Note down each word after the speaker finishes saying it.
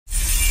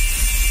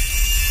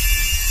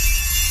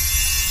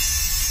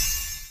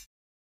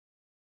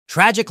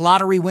Tragic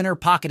lottery winner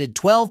pocketed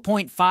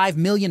 £12.5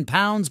 million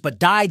but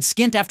died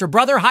skint after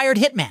brother hired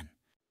hitman.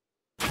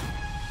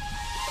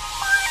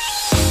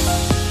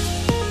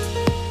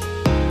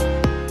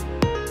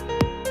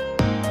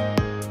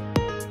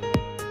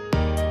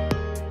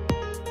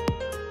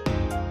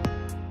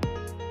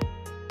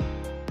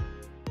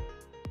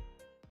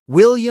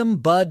 William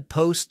Bud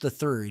Post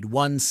III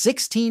won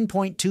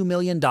 $16.2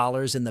 million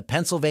in the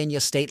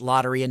Pennsylvania State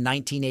Lottery in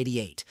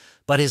 1988,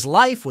 but his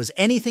life was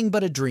anything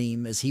but a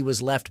dream as he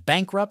was left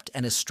bankrupt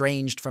and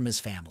estranged from his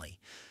family.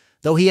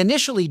 Though he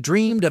initially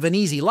dreamed of an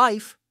easy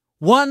life,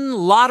 one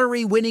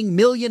lottery-winning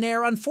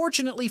millionaire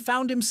unfortunately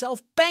found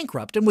himself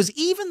bankrupt and was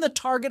even the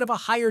target of a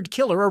hired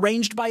killer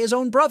arranged by his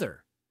own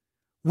brother.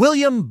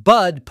 William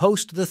Bud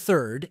Post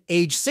III,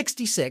 age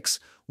 66,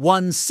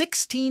 won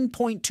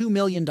 $16.2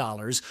 million,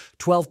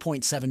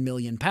 £12.7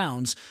 million,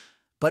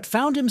 but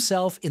found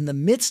himself in the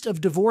midst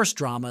of divorce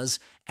dramas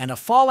and a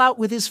fallout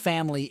with his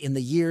family in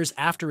the years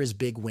after his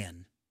big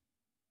win.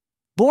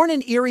 Born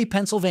in Erie,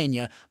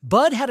 Pennsylvania,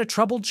 Bud had a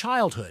troubled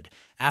childhood.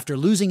 After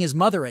losing his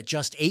mother at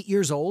just 8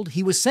 years old,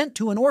 he was sent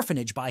to an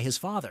orphanage by his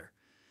father.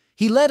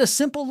 He led a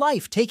simple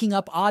life, taking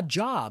up odd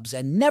jobs,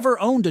 and never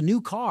owned a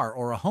new car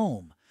or a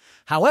home.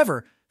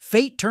 However,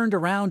 fate turned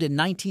around in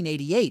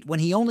 1988 when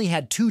he only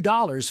had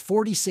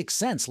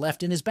 $2.46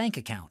 left in his bank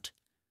account.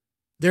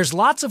 There's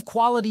lots of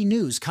quality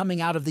news coming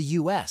out of the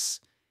U.S.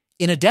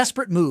 In a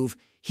desperate move,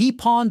 he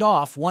pawned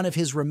off one of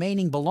his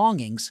remaining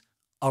belongings,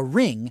 a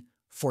ring,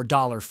 for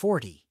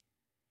 $1.40.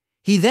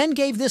 He then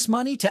gave this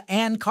money to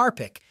Ann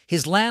Karpick,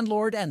 his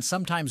landlord and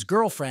sometimes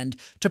girlfriend,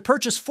 to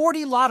purchase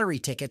 40 lottery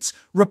tickets,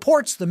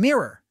 reports the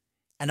Mirror.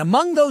 And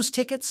among those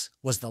tickets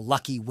was the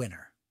lucky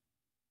winner.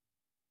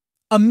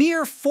 A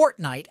mere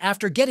fortnight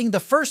after getting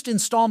the first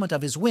installment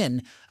of his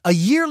win, a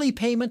yearly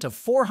payment of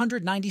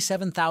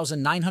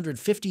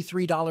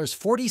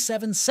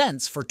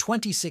 $497,953.47 for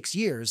 26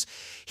 years,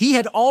 he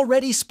had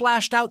already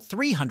splashed out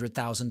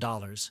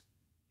 $300,000.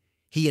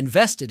 He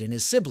invested in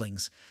his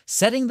siblings,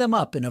 setting them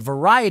up in a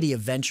variety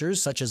of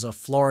ventures such as a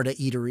Florida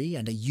eatery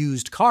and a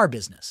used car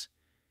business.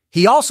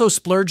 He also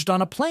splurged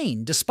on a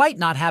plane despite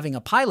not having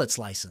a pilot's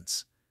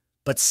license.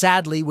 But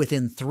sadly,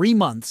 within 3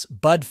 months,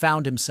 Bud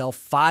found himself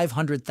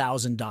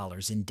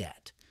 $500,000 in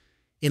debt.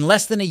 In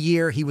less than a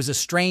year, he was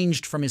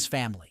estranged from his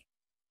family.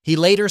 He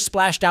later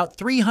splashed out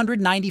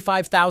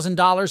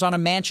 $395,000 on a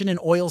mansion in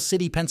Oil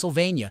City,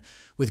 Pennsylvania,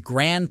 with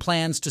grand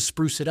plans to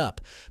spruce it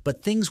up,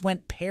 but things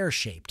went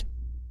pear-shaped.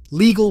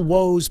 Legal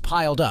woes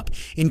piled up,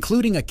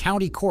 including a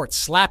county court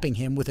slapping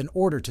him with an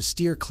order to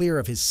steer clear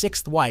of his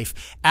 6th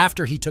wife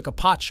after he took a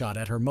potshot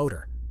at her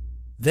motor.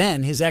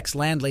 Then his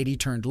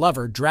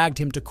ex-landlady-turned-lover dragged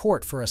him to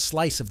court for a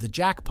slice of the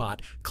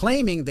jackpot,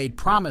 claiming they'd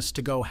promised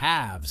to go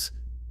halves.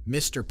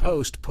 Mr.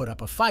 Post put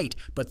up a fight,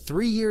 but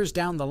 3 years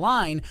down the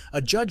line,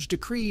 a judge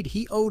decreed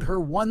he owed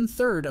her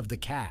 1/3 of the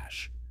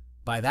cash.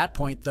 By that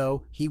point,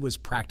 though, he was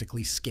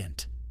practically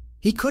skint.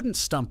 He couldn't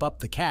stump up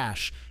the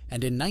cash,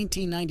 and in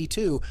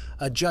 1992,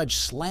 a judge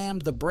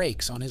slammed the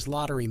brakes on his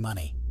lottery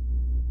money.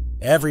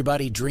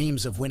 Everybody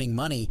dreams of winning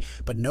money,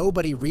 but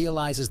nobody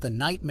realizes the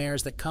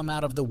nightmares that come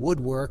out of the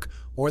woodwork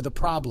or the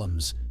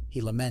problems, he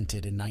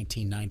lamented in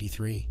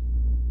 1993.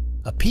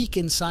 A peek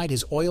inside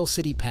his Oil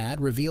City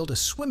pad revealed a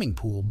swimming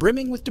pool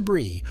brimming with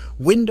debris,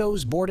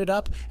 windows boarded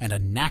up, and a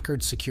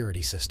knackered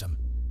security system.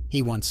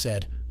 He once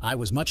said, "I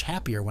was much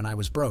happier when I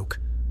was broke."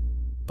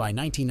 By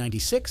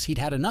 1996, he'd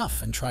had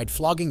enough and tried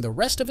flogging the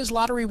rest of his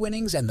lottery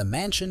winnings and the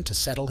mansion to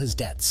settle his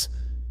debts.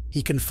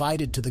 He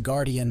confided to The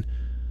Guardian,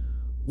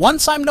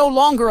 "Once I'm no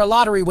longer a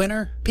lottery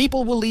winner,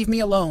 people will leave me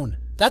alone.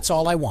 That's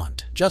all I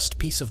want, just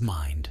peace of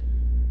mind."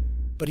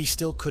 But he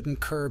still couldn't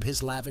curb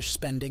his lavish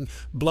spending,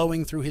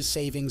 blowing through his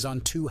savings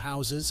on 2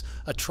 houses,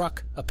 a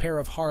truck, a pair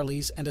of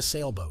Harleys, and a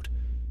sailboat.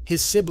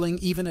 His sibling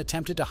even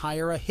attempted to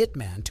hire a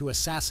hitman to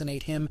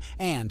assassinate him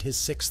and his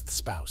 6th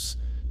spouse.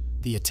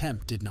 The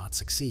attempt did not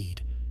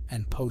succeed,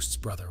 and Post's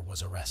brother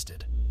was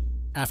arrested.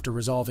 After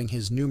resolving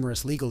his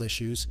numerous legal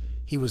issues,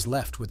 he was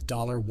left with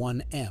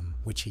 $1M,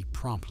 which he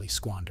promptly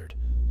squandered.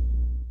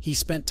 He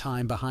spent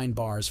time behind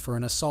bars for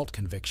an assault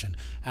conviction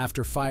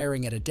after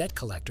firing at a debt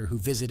collector who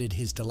visited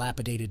his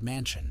dilapidated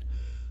mansion.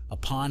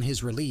 Upon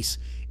his release,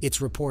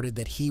 it's reported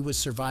that he was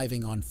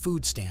surviving on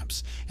food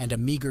stamps and a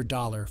meager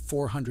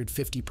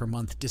 $450 per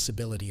month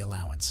disability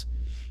allowance.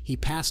 He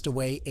passed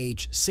away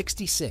age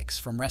 66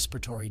 from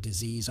respiratory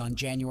disease on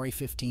January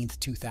 15,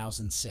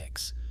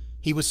 2006.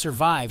 He was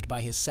survived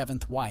by his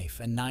 7th wife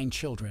and 9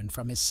 children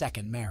from his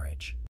 2nd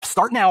marriage.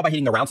 Start now by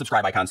hitting the round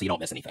subscribe icon so you don't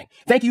miss anything.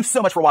 Thank you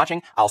so much for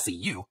watching. I'll see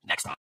you next time.